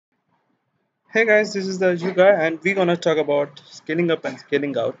Hey guys, this is the Yuga and we're gonna talk about scaling up and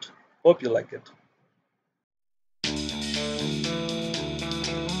scaling out. Hope you like it.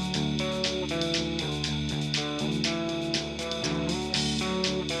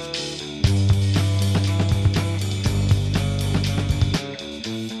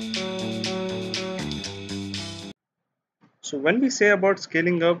 So when we say about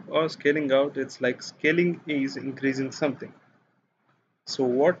scaling up or scaling out, it's like scaling is increasing something. So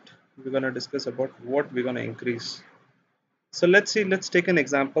what we're gonna discuss about what we're gonna increase. So let's take an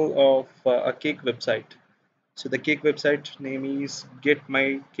example of a cake website. So the cake website name is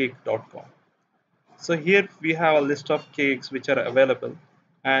getmycake.com. So here we have a list of cakes which are available,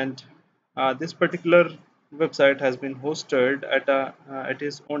 and this particular website has been hosted at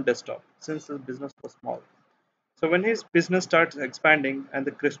his own desktop since his business was small. So when his business starts expanding and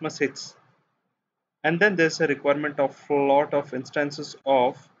the Christmas hits, and then there's a requirement of a lot of instances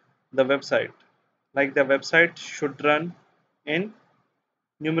of the website, like the website should run in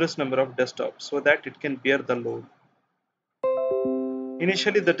numerous number of desktops so that it can bear the load.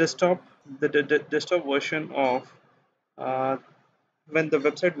 Initially, the desktop version of uh, when the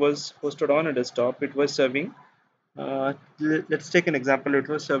website was hosted on a desktop, it was serving. Let's take an example. It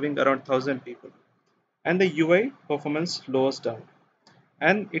was serving around 1,000 people, and the UI performance slows down,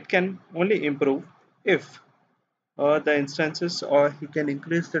 and it can only improve if the instances, or he can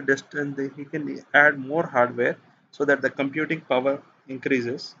increase the distance. He can add more hardware so that the computing power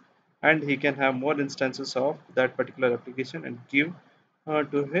increases, and he can have more instances of that particular application and give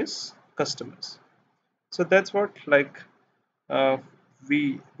to his customers. So that's what like uh,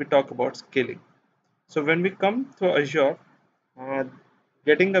 we talk about scaling. So when we come to Azure, uh,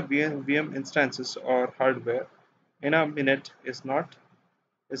 getting a VM instances or hardware in a minute is not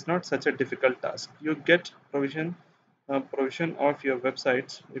such a difficult task. You get provision of your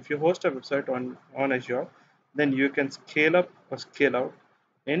websites. If you host a website on Azure, then you can scale up or scale out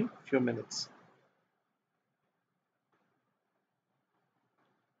in few minutes.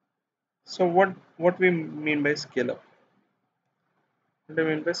 So what we mean by scale up? What do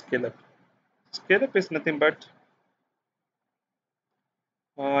I mean by scale up? Scale up is nothing but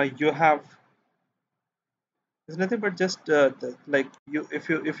you have it's nothing but just like if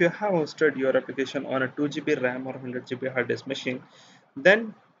you have hosted your application on a 2 GB RAM or 100 GB hard disk machine,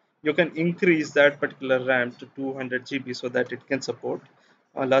 then you can increase that particular RAM to 200 GB so that it can support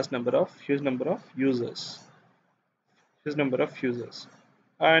a large number of huge number of users,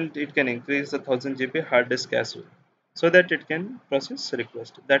 and it can increase the 1000 GB hard disk as well, so that it can process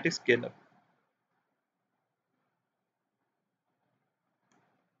request. That is scale up.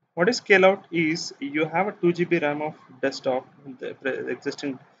 What is scale out is you have a 2 GB RAM of desktop, the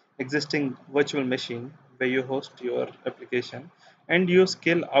existing virtual machine where you host your application, and you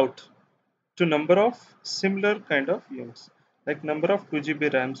scale out to number of similar kind of VMs, like number of 2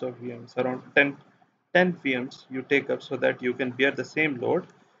 GB RAMs of VMs, around 10 VMs you take up so that you can bear the same load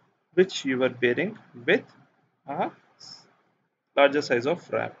which you were bearing with a larger size of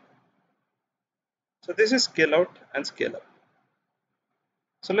RAM. So this is scale out and scale up.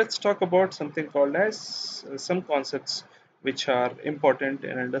 So let's talk about something called as some concepts which are important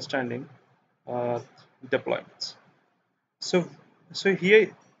in understanding uh, deployments. So, so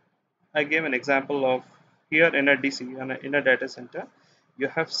here I gave an example of here in a DC in a data center, you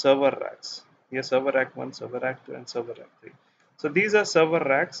have server racks. Here server rack 1, server rack 2, and server rack 3. So these are server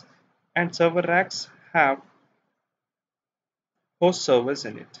racks, and server racks have host servers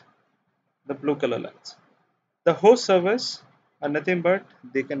in it, the blue color lines. The host servers are nothing but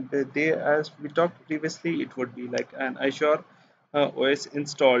they, as we talked previously, it would be like an Azure OS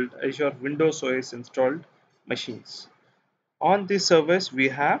installed, Azure Windows OS installed machines. On these servers we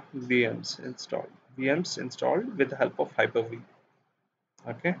have VMs installed with the help of Hyper-V.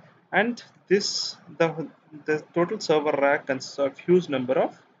 Okay, and the total server rack consists of huge number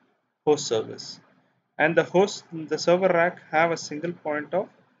of host servers, and the server rack have a single point of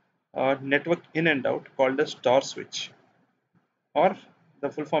network in and out called a star switch, or the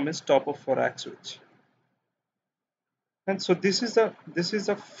full form is top of rack switch. And so this is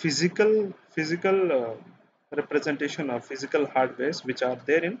a physical representation of physical hardwares which are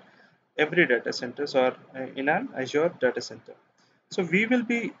there in every data centers or in an Azure data center. So we'll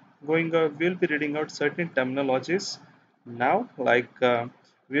be reading out certain terminologies now, like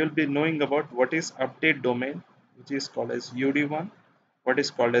we will be knowing about what is update domain, which is called as UD1, what is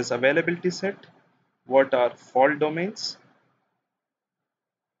called as availability set, what are fault domains.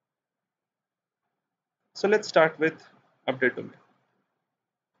 So let's start with update domain.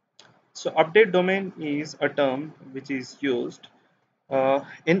 So update domain is a term which is used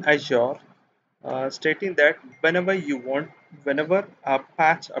in Azure stating that whenever a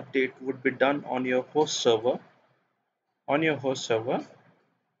patch update would be done on your host server,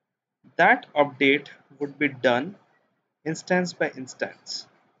 that update would be done instance by instance.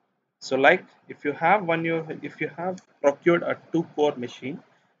 So like if you have procured a two core machine,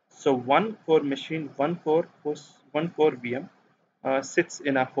 so one core machine, one core VM sits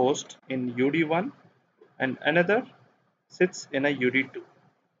in a host in UD1 and another sits in a UD2,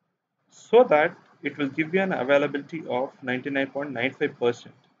 so that it will give you an availability of 99.95%.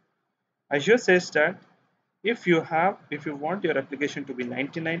 Azure says that if you want your application to be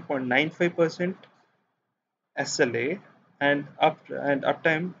 99.95% SLA and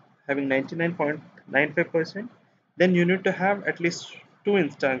uptime having 99.95%, then you need to have at least two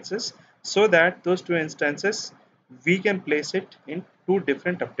instances, so that those two instances we can place it in two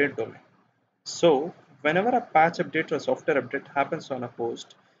different update domains. So whenever a patch update or software update happens on a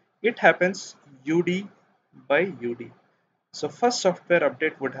host, it happens UD by UD. So first software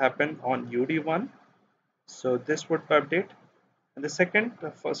update would happen on UD1, so this would be update, and the second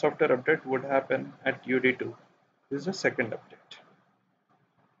software update would happen at UD2. This is the second update.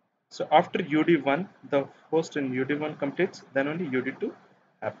 So after UD1, the host in UD1 completes, then only UD2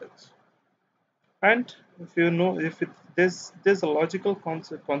 happens. And if you know, if it, there's a logical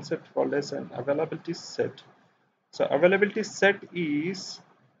concept called as an availability set. So availability set is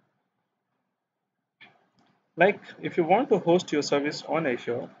like if you want to host your service on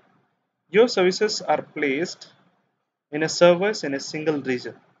Azure, your services are placed in a servers in a single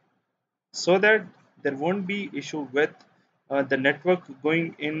region, so that there won't be issue with the network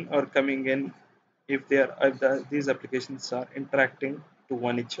going in or coming in if these applications are interacting to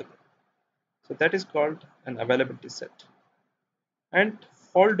one each other. So that is called an availability set. And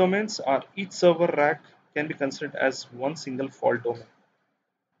fault domains are each server rack can be considered as one single fault domain.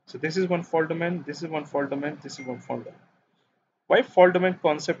 So this is one fault domain, this is one fault domain, this is one fault domain. Why fault domain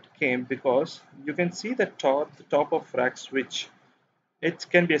concept came? Because you can see the top of rack switch. It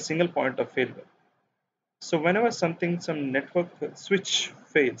can be a single point of failure. So whenever some network switch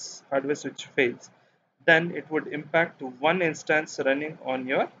fails, hardware switch fails, then it would impact one instance running on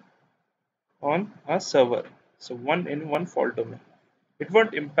a server. So one fault domain. It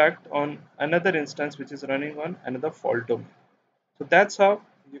won't impact on another instance which is running on another fault domain. So that's how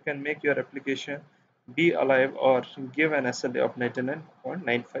you can make your application be alive or give an SLA of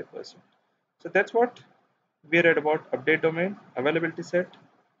 99.95%. So that's what we read about update domain, availability set,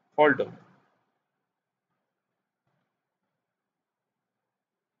 fault domain.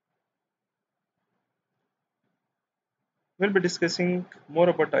 We'll be discussing more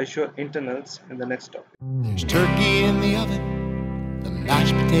about Azure internals in the next topic. There's turkey in the oven, the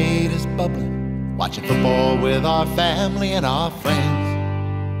mashed potatoes bubbling, watching football with our family and our friends.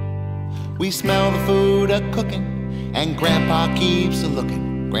 We smell the food a-cooking, and Grandpa keeps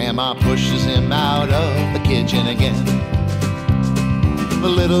a-looking. Grandma pushes him out of the kitchen again. The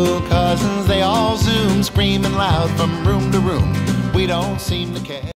little cousins, they all zoom, screaming loud from room to room. We don't seem to care.